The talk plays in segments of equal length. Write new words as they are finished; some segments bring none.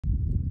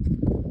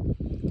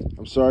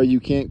I'm sorry you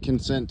can't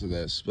consent to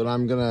this, but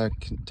I'm gonna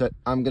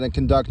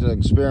conduct an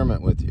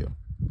experiment with you.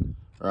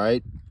 All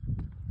right?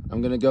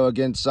 I'm gonna go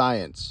against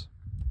science.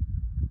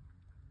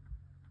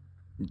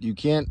 You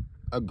can't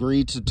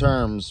agree to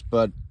terms,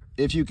 but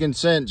if you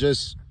consent,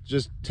 just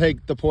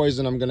take the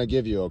poison I'm gonna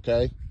give you,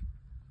 okay?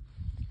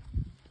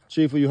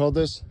 Chief, will you hold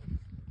this?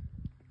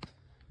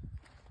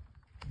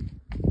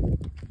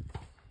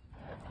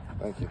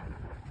 Thank you.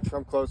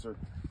 Come closer.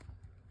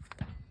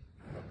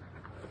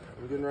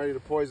 I'm getting ready to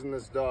poison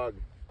this dog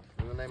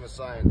in the name of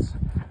science.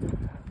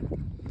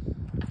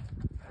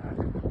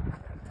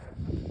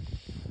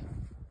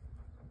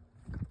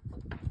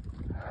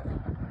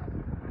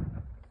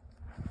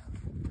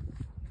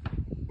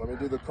 Let me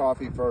do the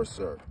coffee first,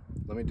 sir.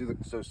 Let me do the,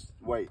 so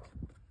wait.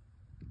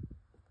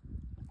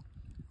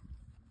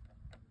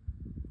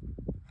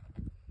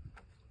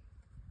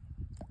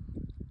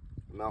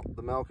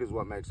 The milk is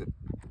what makes it,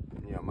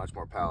 you know, much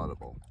more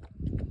palatable.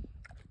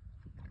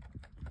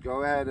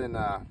 Go ahead and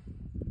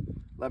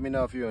let me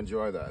know if you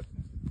enjoy that.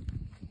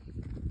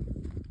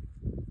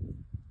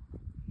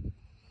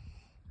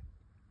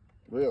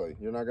 Really?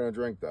 You're not gonna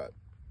drink that?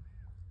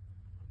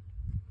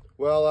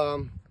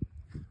 Well,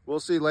 we'll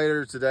see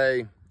later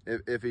today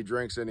if he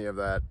drinks any of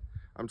that.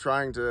 I'm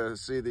trying to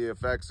see the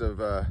effects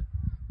of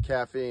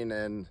caffeine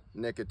and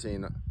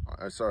nicotine.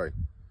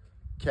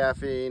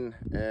 Caffeine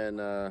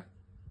and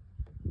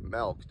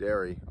milk,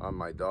 dairy on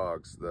my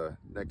dogs. The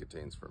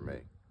nicotine's for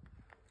me.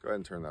 Go ahead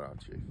and turn that off,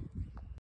 Chief.